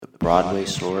Broadway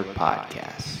Sword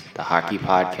Podcast, the hockey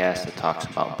podcast that talks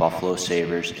about Buffalo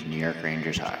Sabres and New York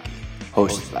Rangers hockey.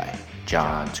 Hosted by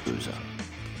John Scusa.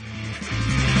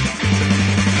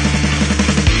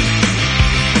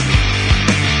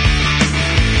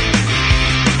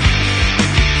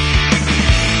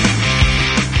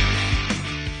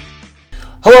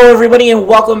 Hello, everybody, and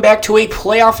welcome back to a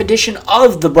playoff edition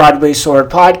of the Broadway Sword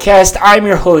Podcast. I'm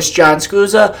your host, John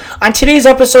Scusa. On today's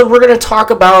episode, we're going to talk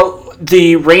about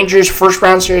the Rangers'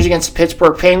 first-round series against the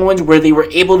Pittsburgh Penguins, where they were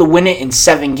able to win it in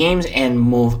 7 games and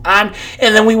move on.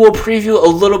 And then we will preview a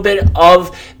little bit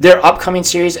of their upcoming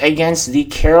series against the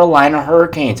Carolina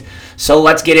Hurricanes. So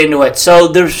let's get into it.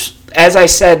 So as I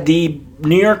said, the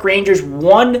New York Rangers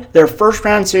won their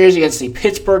first-round series against the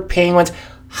Pittsburgh Penguins.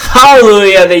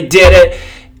 Hallelujah, they did it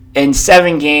in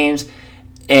 7 games,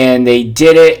 and they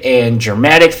did it in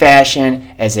dramatic fashion,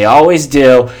 as they always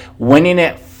do, winning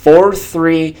it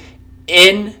 4-3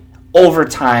 in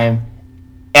overtime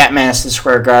at Madison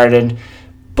Square Garden.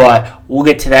 But we'll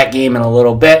get to that game in a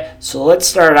little bit. So let's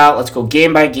start out. Let's go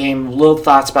game by game, little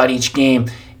thoughts about each game,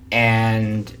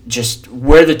 and just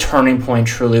where the turning point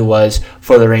truly was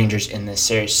for the Rangers in this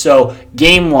series. So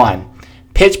game 1,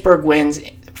 Pittsburgh wins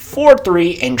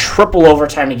 4-3 in triple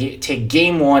overtime to take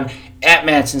game 1 at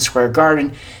Madison Square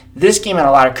Garden. This game had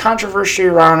a lot of controversy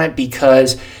around it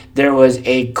because there was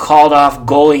a called-off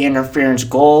goalie interference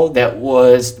goal that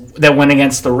went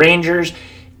against the Rangers,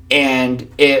 and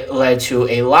it led to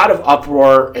a lot of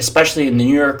uproar, especially in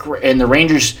the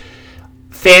Rangers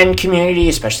fan community,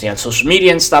 especially on social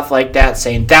media and stuff like that,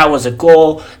 saying that was a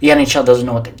goal. The NHL doesn't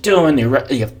know what they're doing.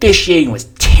 The officiating was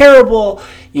terrible.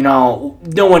 No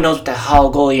one knows what the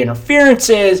hell goalie interference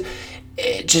is.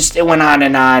 It went on,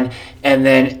 and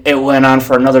then it went on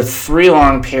for another 3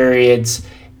 long periods,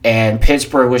 and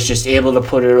Pittsburgh was just able to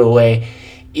put it away.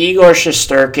 Igor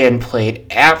Shesterkin played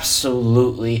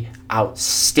absolutely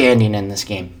outstanding in this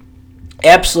game.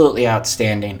 Absolutely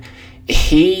outstanding.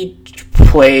 He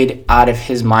played out of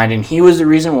his mind, and he was the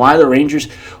reason why the Rangers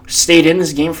stayed in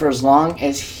this game for as long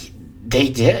as they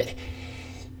did.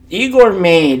 Igor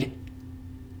made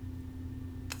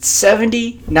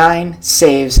 79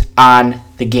 saves on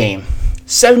the game.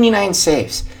 79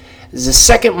 saves. This is the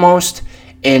second most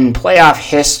in playoff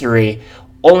history,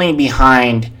 only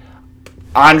behind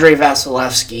Andrei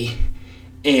Vasilevsky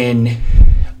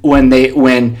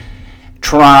when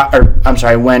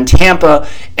Tampa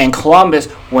and Columbus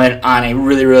went on a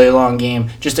really, really long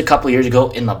game just a couple years ago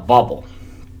in the bubble.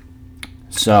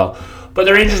 But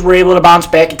the Rangers were able to bounce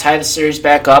back and tie the series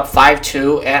back up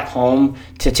 5-2 at home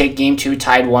to take game 2,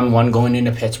 tied 1-1 going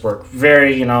into Pittsburgh.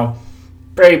 Very,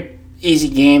 very easy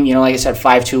game. Like I said,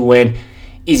 5-2 win,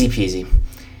 easy peasy.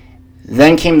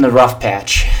 Then came the rough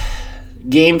patch.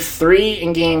 Game 3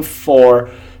 and Game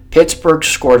 4, Pittsburgh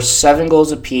scored 7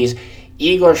 goals apiece.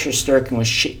 Igor Shesterkin was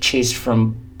chased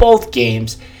from both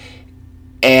games,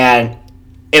 and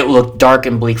it looked dark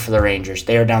and bleak for the Rangers.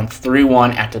 They are down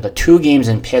 3-1 after the 2 games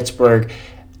in Pittsburgh.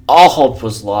 All hope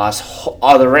was lost.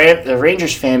 The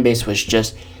Rangers fan base was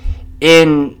just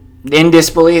in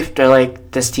disbelief. They're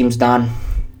like, this team's done.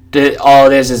 All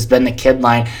it is has been the kid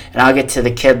line, and I'll get to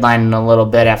the kid line in a little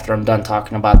bit after I'm done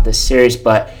talking about this series,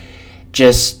 but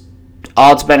just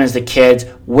all it's been is the kids.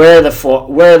 Where are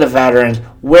the veterans?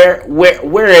 Where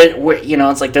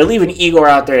it's like they're leaving Igor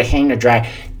out there to hang to dry.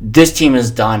 This team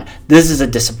is done. This is a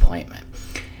disappointment.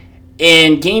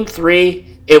 In Game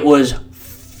 3, it was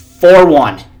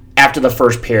 4-1 after the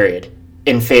first period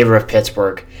in favor of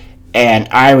Pittsburgh. And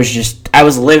I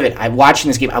was livid. I'm watching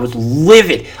this game. I was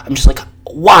livid. I'm just like,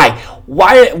 why?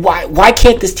 Why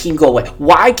can't this team go away?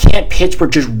 Why can't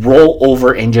Pittsburgh just roll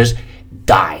over and just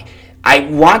die? I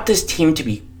want this team to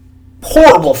be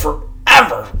horrible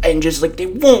forever and just like they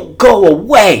won't go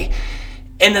away.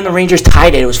 And then the Rangers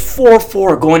tied it. It was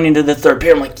 4-4 going into the third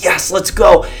period. I'm like, yes, let's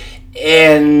go.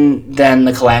 And then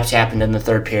the collapse happened in the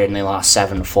third period, and they lost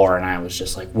 7-4. And I was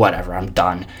just like, whatever, I'm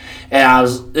done. And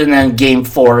then Game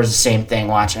 4 is the same thing.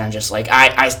 Watching, I'm just like,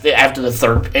 after the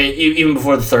third, even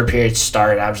before the third period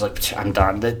started, I was like, I'm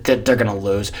done. They're gonna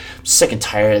lose. I'm sick and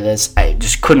tired of this. I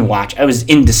just couldn't watch. I was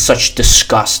into such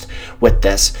disgust with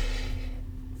this.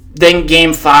 Then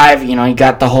Game 5, you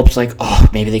got the hopes like, oh,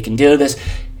 maybe they can do this.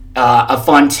 A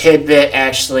fun tidbit,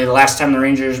 actually, the last time the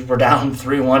Rangers were down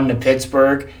 3-1 to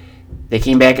Pittsburgh, they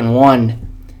came back and won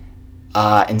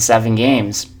in 7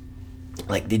 games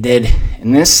like they did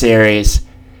in this series,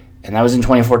 and that was in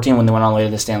 2014 when they went all the way to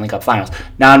the Stanley Cup Finals.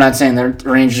 Now, I'm not saying the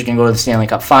Rangers can go to the Stanley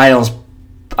Cup Finals.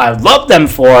 I'd love them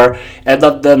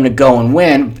to go and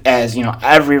win, as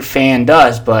every fan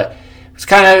does, but it's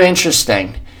kind of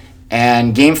interesting.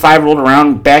 And Game 5 rolled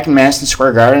around back in Madison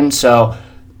Square Garden, so,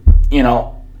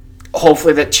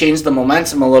 hopefully that changed the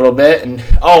momentum a little bit. And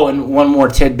one more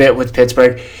tidbit with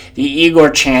Pittsburgh. The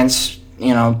Igor chants,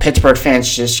 Pittsburgh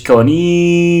fans just going,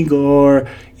 Igor,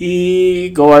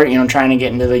 trying to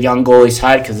get into the young goalie's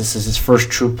head because this is his first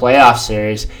true playoff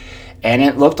series. And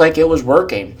it looked like it was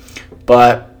working.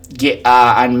 But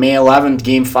on May 11th,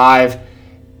 Game 5,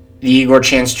 the Igor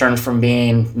chants turned from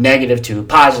being negative to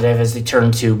positive as they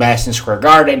turned to Madison Square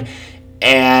Garden.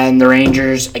 And the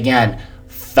Rangers, again,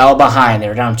 fell behind. They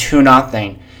were down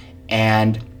 2-0.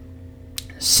 And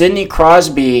Sidney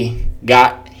Crosby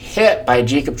got hit by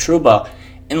Jacob Trouba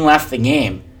and left the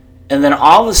game. And then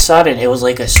all of a sudden, it was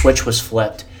like a switch was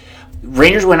flipped.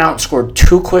 Rangers went out and scored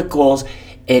 2 quick goals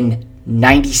in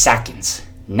 90 seconds.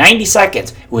 90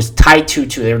 seconds. It was tied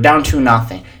 2-2. They were down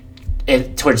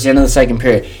 2-0 towards the end of the second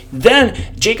period. Then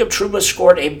Jacob Trouba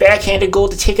scored a backhanded goal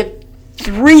to take a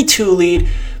 3-2 lead,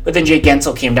 but then Jake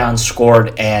Gensel came down and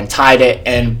scored and tied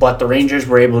it. But the Rangers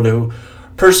were able to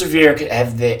persevere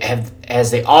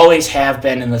as they always have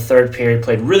been in the third period,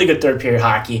 played really good third period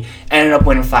hockey, ended up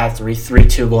winning 5-3,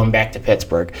 3-2 going back to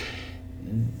Pittsburgh.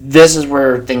 This is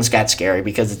where things got scary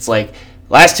because it's like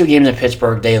last 2 games in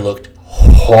Pittsburgh, they looked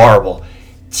horrible,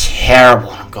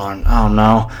 terrible. I'm going, oh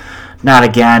no, not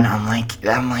again. I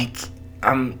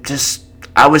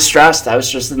was stressed. I was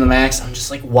stressed in the max. I'm just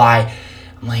like, why?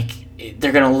 I'm like,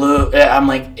 they're going to lose. I'm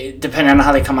like, depending on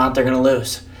how they come out, they're going to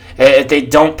lose. If they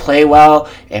don't play well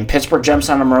and Pittsburgh jumps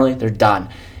on them early, they're done.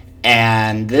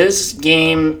 And this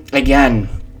game, again,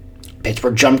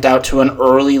 Pittsburgh jumped out to an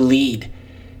early lead.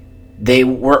 They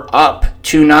were up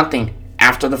 2-0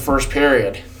 after the first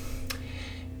period.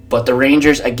 But the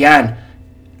Rangers, again,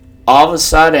 all of a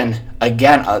sudden,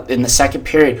 in the second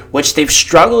period, which they've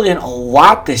struggled in a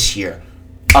lot this year,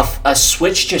 a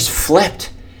switch just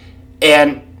flipped.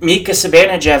 And Mika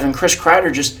Zibanejad and Chris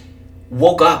Kreider just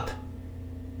woke up.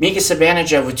 Mika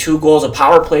Zibanejad with 2 goals, a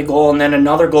power play goal, and then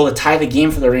another goal to tie the game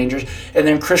for the Rangers. And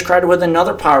then Chris Kreider with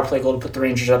another power play goal to put the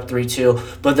Rangers up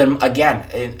 3-2. But then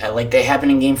again, like they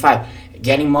happened in Game 5,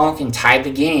 Getty Malkin tied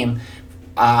the game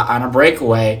on a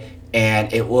breakaway,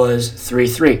 and it was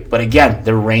 3-3. But again,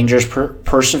 the Rangers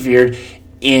persevered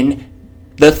in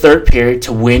the third period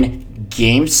to win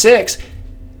Game 6,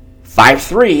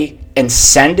 5-3, and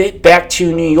send it back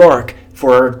to New York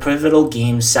for a pivotal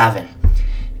Game 7.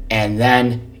 And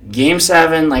then Game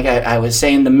 7, like I was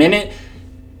saying, the minute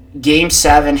Game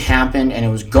 7 happened and it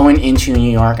was going into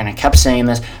New York, and I kept saying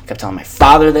this, I kept telling my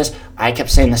father this, I kept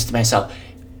saying this to myself,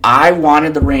 I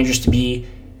wanted the Rangers to be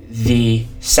the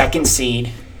second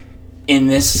seed in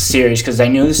this series because I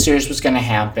knew the series was going to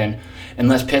happen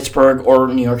unless Pittsburgh or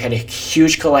New York had a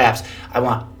huge collapse.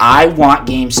 I want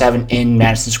Game 7 in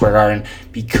Madison Square Garden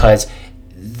because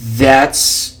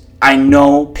I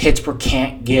know Pittsburgh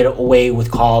can't get away with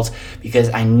calls because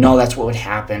I know that's what would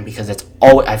happen because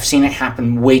I've seen it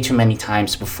happen way too many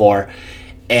times before.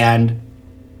 And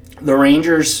the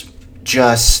Rangers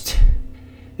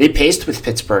they paced with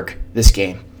Pittsburgh this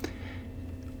game.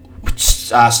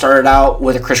 Started out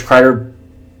with a Chris Kreider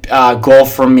goal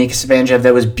from Mika Zibanejad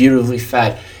that was beautifully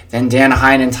fed. Then Dan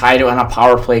Heinen tied it on a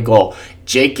power play goal.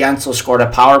 Jake Gensel scored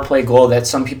a power play goal that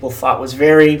some people thought was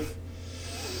very...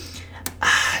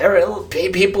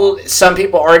 Some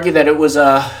people argue that it was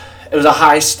a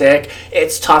high stick.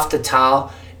 It's tough to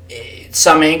tell.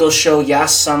 Some angles show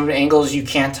yes, some angles you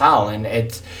can't tell,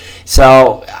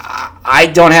 so I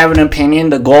don't have an opinion.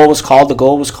 The goal was called.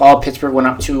 Pittsburgh went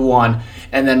up 2-1,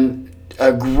 and then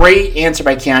a great answer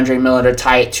by Keandre Miller to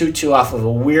tie it 2-2 off of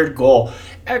a weird goal.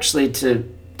 Actually, to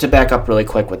back up really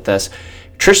quick with this,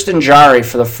 Tristan Jarry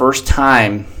for the first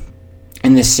time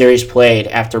in this series played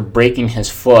after breaking his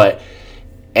foot.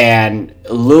 And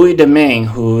Louis Domingue,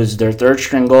 who is their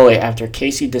third-string goalie after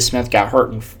Casey DeSmith got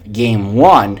hurt in Game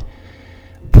 1,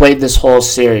 played this whole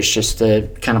series just to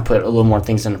kind of put a little more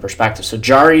things into perspective. So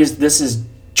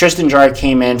Tristan Jarry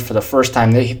came in for the first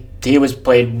time. He was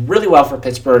played really well for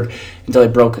Pittsburgh until he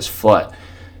broke his foot.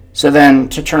 So then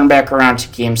to turn back around to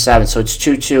Game 7, so it's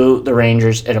 2-2, the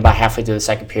Rangers, at about halfway through the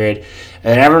second period.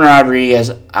 And then Evan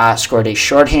Rodriguez scored a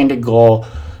shorthanded goal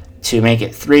to make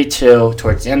it 3-2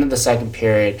 towards the end of the second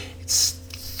period. It's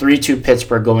 3-2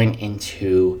 Pittsburgh going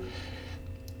into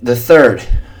the third.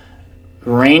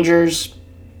 Rangers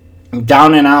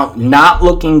down and out, not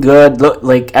looking good, looked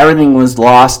like everything was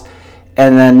lost.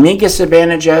 And then Mika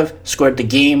Zibanejad scored the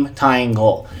game-tying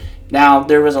goal. Now,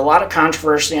 there was a lot of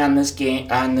controversy on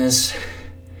this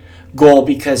goal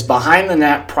because behind the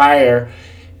net prior,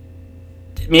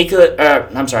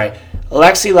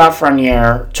 Alexis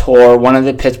Lafreniere tore one of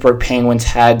the Pittsburgh Penguins'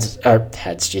 helmets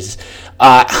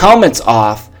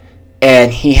off,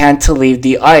 and he had to leave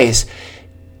the ice.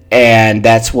 And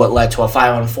that's what led to a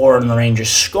 5-on-4 and the Rangers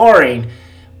scoring.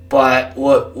 But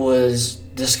what was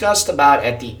discussed about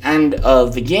at the end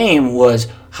of the game was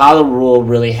how the rule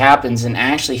really happens. And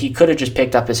actually, he could have just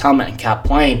picked up his helmet and kept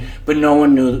playing, but no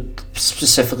one knew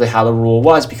specifically how the rule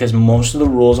was, because most of the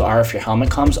rules are if your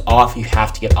helmet comes off, you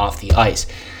have to get off the ice.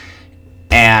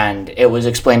 And it was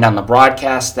explained on the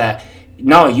broadcast that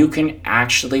no, you can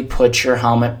actually put your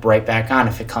helmet right back on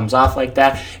if it comes off like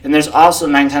that. And there's also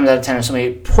 9 times out of 10, if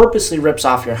somebody purposely rips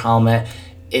off your helmet,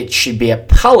 it should be a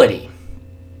penalty.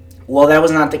 Well, that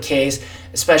was not the case,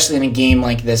 especially in a game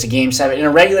like this, a Game 7. In a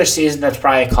regular season, that's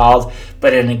probably called,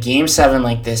 but in a Game 7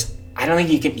 like this, I don't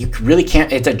think you really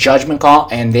can't. It's a judgment call,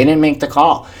 and they didn't make the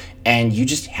call, and you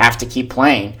just have to keep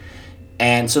playing.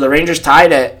 And so the Rangers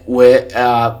tied it with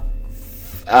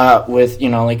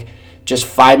just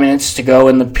 5 minutes to go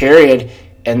in the period,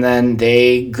 and then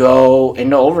they go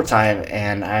into overtime.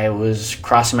 And I was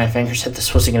crossing my fingers that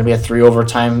this wasn't going to be a 3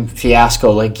 overtime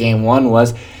fiasco like Game 1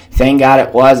 was. Thank God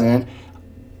it wasn't.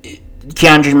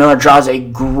 Keandre Miller draws a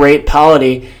great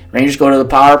penalty. Rangers go to the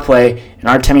power play, and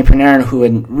Artemi Panarin, who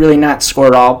had really not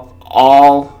scored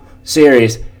all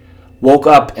series, woke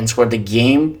up and scored the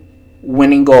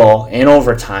game-winning goal in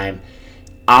overtime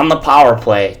on the power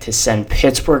play to send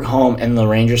Pittsburgh home and the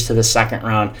Rangers to the second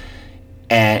round.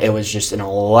 And it was just an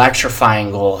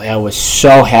electrifying goal. I was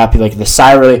so happy. Like, the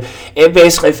sigh relief. It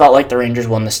basically felt like the Rangers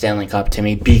won the Stanley Cup to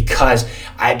me, because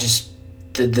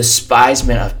the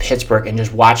despisement of Pittsburgh and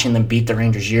just watching them beat the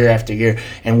Rangers year after year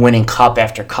and winning cup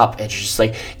after cup. It's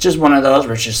just one of those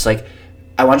where it's just like,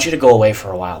 I want you to go away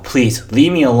for a while. Please,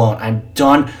 leave me alone. I'm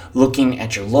done looking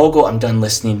at your logo. I'm done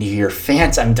listening to your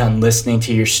fans. I'm done listening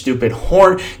to your stupid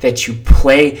horn that you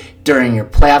play during your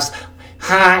playoffs.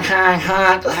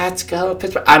 Ha, let's go,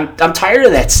 Pittsburgh. I'm tired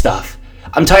of that stuff.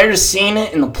 I'm tired of seeing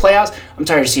it in the playoffs. I'm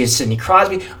tired of seeing Sidney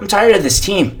Crosby. I'm tired of this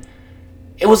team.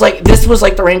 This was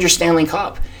like the Rangers Stanley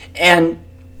Cup. And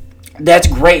that's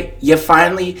great. You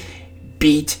finally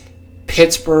beat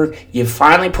Pittsburgh. You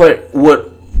finally put what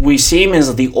we see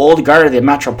as the old guard of the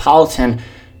Metropolitan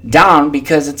down,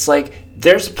 because it's like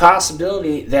there's a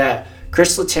possibility that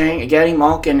Chris Letang, Evgeny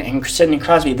Malkin, and Sidney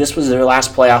Crosby, this was their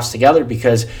last playoffs together,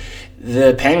 because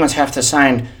the Penguins have to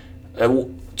sign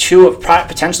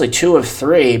potentially two of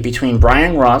three between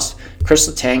Brian Russ, Chris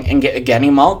Letang, and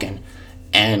Evgeny Malkin.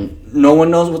 And no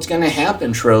one knows what's going to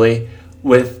happen, truly,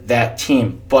 with that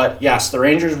team. But yes, the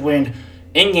Rangers win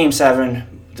in Game 7.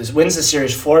 This wins the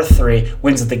series 4-3,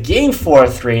 wins the game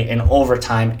 4-3 in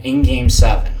overtime in Game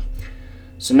 7.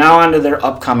 So now on to their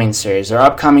upcoming series. Their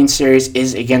upcoming series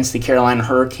is against the Carolina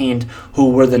Hurricanes,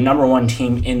 who were the number 1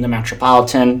 team in the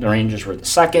Metropolitan. The Rangers were the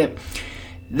second.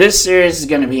 This series is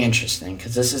going to be interesting,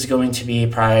 because this is going to be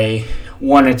probably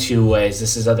one of two ways.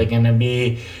 This is either going to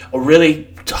be a really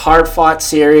hard-fought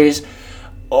series,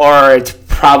 or it's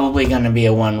probably going to be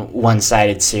a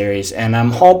one-sided series. And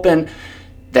I'm hoping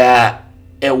that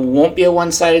it won't be a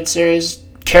one-sided series.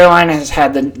 Carolina has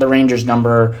had the Rangers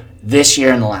number this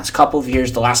year and the last couple of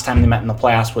years. The last time they met in the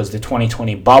playoffs was the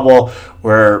 2020 bubble,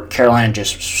 where Carolina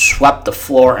just swept the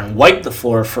floor and wiped the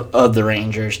floor of the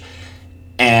Rangers.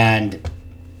 And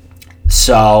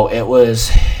so it was,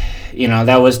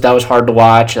 that was hard to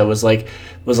watch. It was like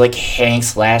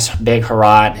Hank's last big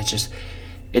hurrah.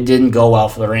 It didn't go well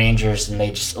for the Rangers, and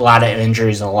a lot of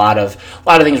injuries and a lot of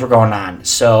things were going on.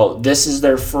 So this is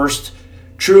their first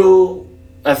true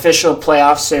official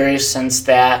playoff series since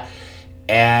that.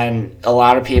 And a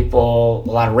lot of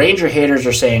Ranger haters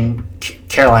are saying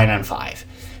Carolina in 5,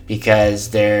 because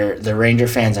the Ranger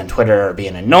fans on Twitter are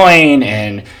being annoying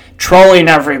and trolling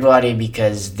everybody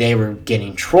because they were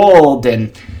getting trolled.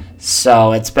 And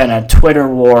so it's been a Twitter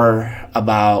war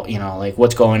about,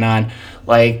 what's going on.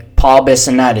 Like, Paul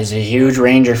Bissonnette is a huge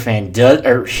Ranger fan,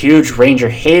 huge Ranger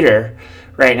hater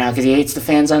right now, because he hates the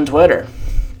fans on Twitter.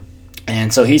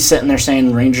 And so he's sitting there saying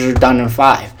the Rangers are done in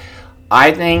 5.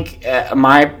 I think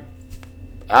my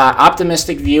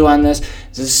optimistic view on this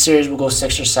is this series will go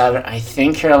 6 or 7. I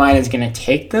think Carolina is going to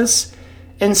take this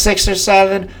in 6 or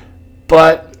 7,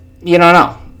 but you don't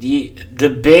know. The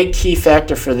big key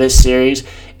factor for this series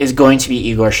is going to be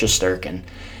Igor Shesterkin.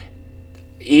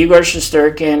 Igor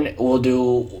Shesterkin will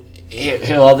do.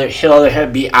 He'll either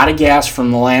be out of gas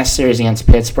from the last series against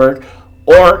Pittsburgh,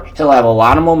 or he'll have a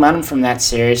lot of momentum from that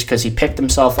series because he picked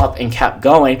himself up and kept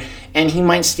going, and he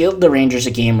might steal the Rangers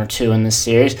a game or two in this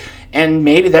series, and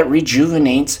maybe that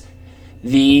rejuvenates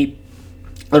the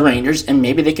Rangers, and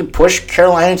maybe they can push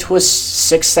Carolina to a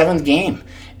 6th, 7th game.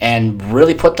 and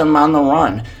really put them on the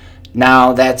run.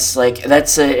 Now, that's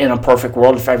in a perfect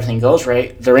world if everything goes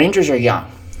right. The Rangers are young.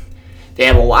 They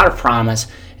have a lot of promise,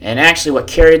 and actually what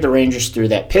carried the Rangers through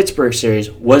that Pittsburgh series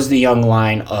was the young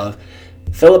line of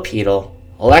Filipino,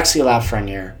 Alexei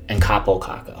Lafreniere, and Kaapo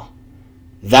Kakko.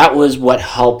 That was what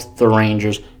helped the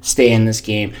Rangers stay in this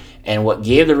game, and what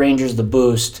gave the Rangers the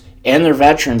boost and their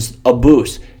veterans a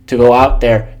boost to go out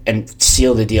there and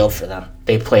seal the deal for them.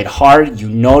 They played hard. You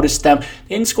noticed them.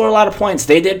 They didn't score a lot of points.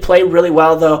 They did play really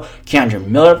well, though. Keandre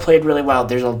Miller played really well.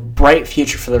 There's a bright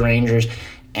future for the Rangers,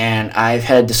 and I've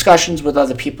had discussions with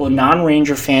other people,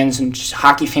 non-Ranger fans and just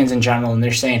hockey fans in general, and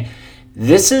they're saying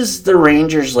this is the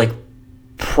Rangers'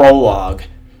 prologue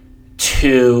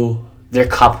to their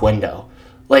cup window.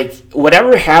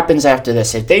 Whatever happens after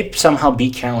this, if they somehow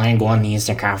beat Carolina, go on the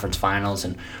Eastern Conference Finals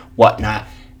and whatnot,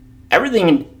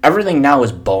 everything now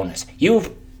is bonus.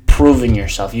 You've proven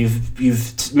yourself. You've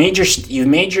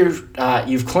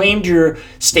claimed your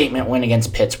statement win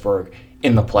against Pittsburgh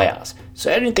in the playoffs.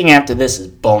 So anything after this is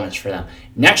bonus for them.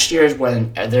 Next year is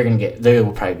when they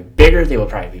will probably be bigger, they will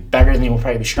probably be better, and they will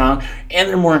probably be strong, and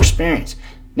they're more experienced.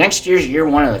 Next year's year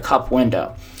one of the cup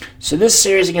window. So this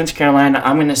series against Carolina,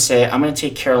 I'm going to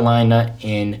take Carolina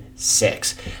in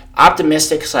 6.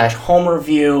 Optimistic / homer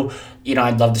view.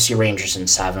 I'd love to see Rangers in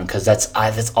 7 because that's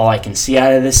all I can see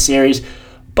out of this series.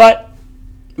 But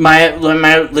my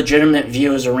legitimate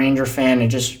view as a Ranger fan and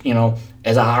just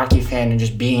as a hockey fan and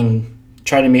just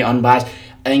trying to be unbiased,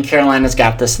 I think Carolina's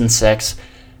got this in 6.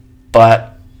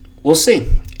 But we'll see.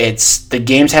 The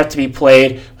games have to be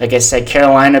played. Like I said,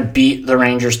 Carolina beat the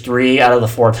Rangers 3 out of the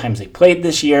 4 times they played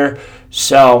this year.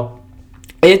 So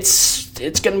it's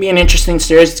going to be an interesting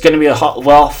series. It's going to be a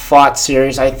well-fought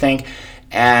series, I think.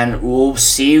 And we'll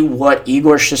see what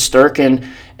Igor Shesterkin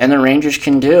and the Rangers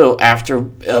can do after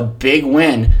a big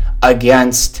win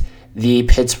against the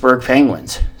Pittsburgh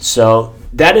Penguins. So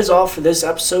that is all for this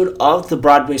episode of the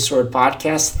Broadway Sword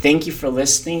Podcast. Thank you for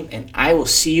listening, and I will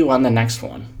see you on the next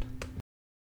one.